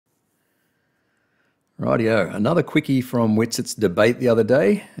Rightio, another quickie from Whitsit's debate the other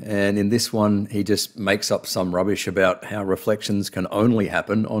day, and in this one he just makes up some rubbish about how reflections can only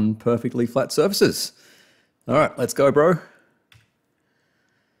happen on perfectly flat surfaces. All right, let's go, bro.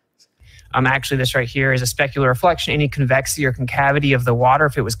 Actually, this right here is a specular reflection. Any convexity or concavity of the water,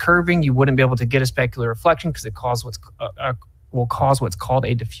 if it was curving, you wouldn't be able to get a specular reflection because it will cause what's called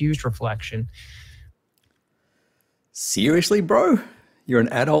a diffused reflection. Seriously, bro? You're an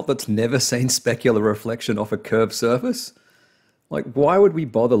adult that's never seen specular reflection off a curved surface? Like, why would we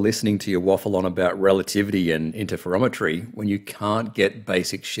bother listening to you waffle on about relativity and interferometry when you can't get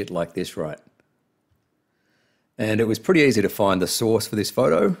basic shit like this right? And it was pretty easy to find the source for this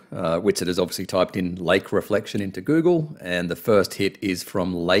photo. Whitsit has obviously typed in lake reflection into Google, and the first hit is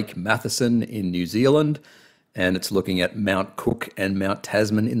from Lake Matheson in New Zealand, and it's looking at Mount Cook and Mount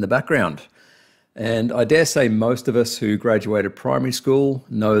Tasman in the background. And I dare say most of us who graduated primary school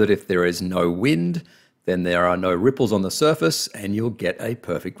know that if there is no wind, then there are no ripples on the surface and you'll get a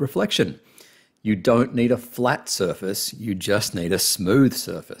perfect reflection. You don't need a flat surface, you just need a smooth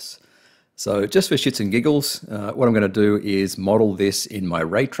surface. So just for shits and giggles, what I'm going to do is model this in my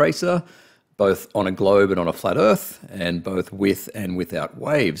ray tracer, both on a globe and on a flat earth, and both with and without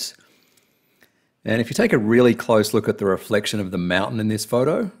waves. And if you take a really close look at the reflection of the mountain in this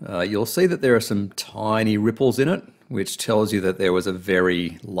photo, you'll see that there are some tiny ripples in it, which tells you that there was a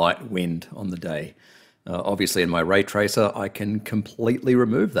very light wind on the day. Obviously in my ray tracer, I can completely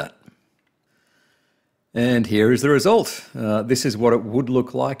remove that. And here is the result. This is what it would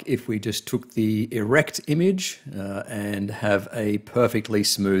look like if we just took the erect image and have a perfectly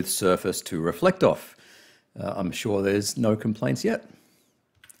smooth surface to reflect off. I'm sure there's no complaints yet.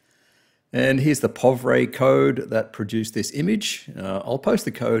 And here's the POVray code that produced this image. I'll post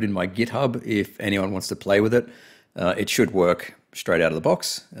the code in my GitHub if anyone wants to play with it. It should work straight out of the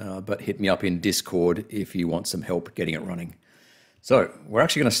box, but hit me up in Discord if you want some help getting it running. So we're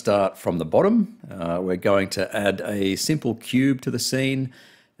actually going to start from the bottom. We're going to add a simple cube to the scene,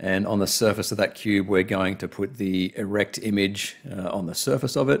 and on the surface of that cube we're going to put the erect image on the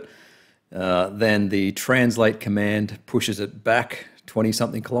surface of it. Then the translate command pushes it back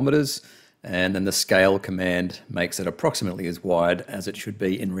 20-something kilometers, and then the scale command makes it approximately as wide as it should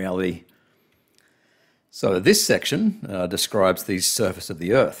be in reality. So this section describes the surface of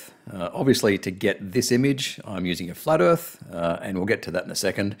the Earth. Obviously, to get this image, I'm using a flat Earth, and we'll get to that in a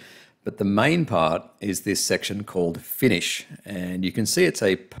second. But the main part is this section called finish, and you can see it's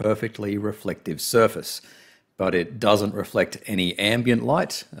a perfectly reflective surface, but it doesn't reflect any ambient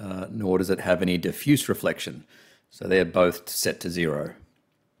light, nor does it have any diffuse reflection. So they're both set to 0.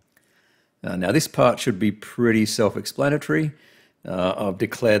 Now this part should be pretty self-explanatory. I've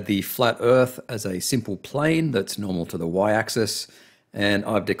declared the flat Earth as a simple plane that's normal to the y-axis, and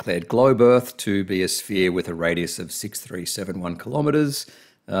I've declared globe Earth to be a sphere with a radius of 6371 kilometers,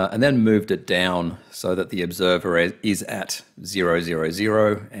 and then moved it down so that the observer is at 0, 0,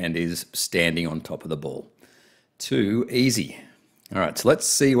 0 and is standing on top of the ball. Too easy. All right, so let's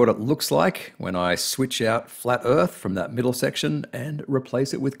see what it looks like when I switch out flat Earth from that middle section and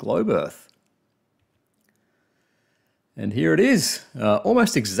replace it with globe Earth. And here it is,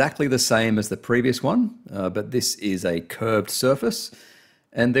 almost exactly the same as the previous one, but this is a curved surface,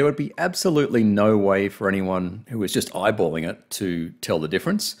 and there would be absolutely no way for anyone who was just eyeballing it to tell the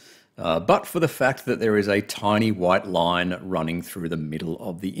difference, but for the fact that there is a tiny white line running through the middle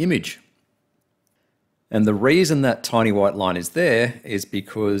of the image. And the reason that tiny white line is there is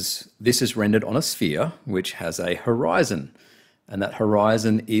because this is rendered on a sphere which has a horizon, and that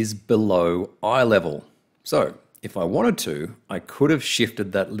horizon is below eye level. So if I wanted to, I could have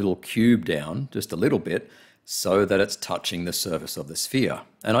shifted that little cube down just a little bit so that it's touching the surface of the sphere.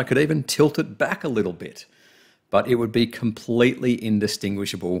 And I could even tilt it back a little bit, but it would be completely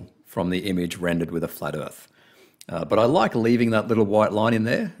indistinguishable from the image rendered with a flat Earth. But I like leaving that little white line in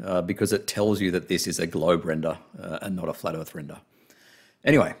there because it tells you that this is a globe render and not a flat Earth render.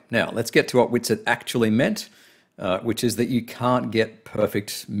 Anyway, now let's get to what Whitsit actually meant. Which is that you can't get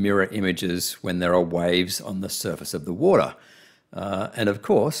perfect mirror images when there are waves on the surface of the water. And of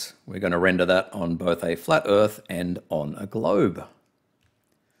course, we're going to render that on both a flat Earth and on a globe.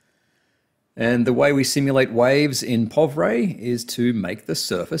 And the way we simulate waves in POVray is to make the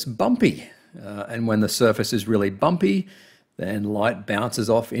surface bumpy. And when the surface is really bumpy, then light bounces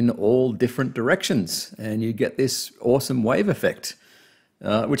off in all different directions, and you get this awesome wave effect,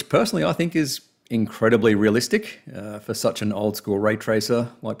 which personally I think is incredibly realistic for such an old school ray tracer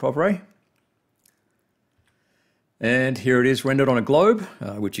like POVray. And here it is rendered on a globe,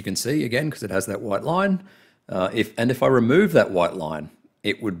 which you can see again because it has that white line. If I remove that white line,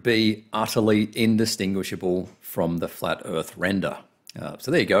 it would be utterly indistinguishable from the flat Earth render.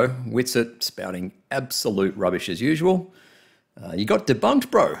 So there you go, Witsit spouting absolute rubbish as usual. You got debunked,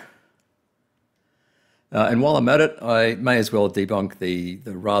 bro. And while I'm at it, I may as well debunk the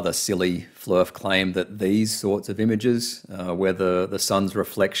rather silly Flurf claim that these sorts of images, where the sun's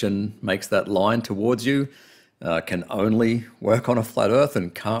reflection makes that line towards you, can only work on a flat Earth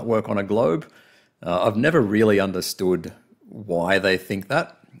and can't work on a globe. I've never really understood why they think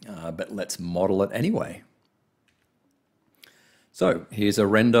that, but let's model it anyway. So here's a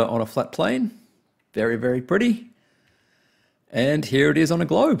render on a flat plane. Very, very pretty. And here it is on a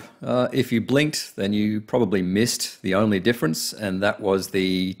globe. If you blinked, then you probably missed the only difference, and that was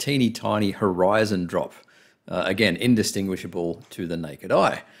the teeny tiny horizon drop. Again, indistinguishable to the naked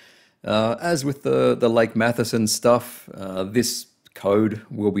eye. As with the Lake Matheson stuff, this code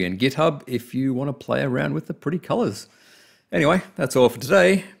will be in GitHub if you want to play around with the pretty colors. Anyway, that's all for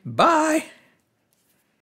today. Bye!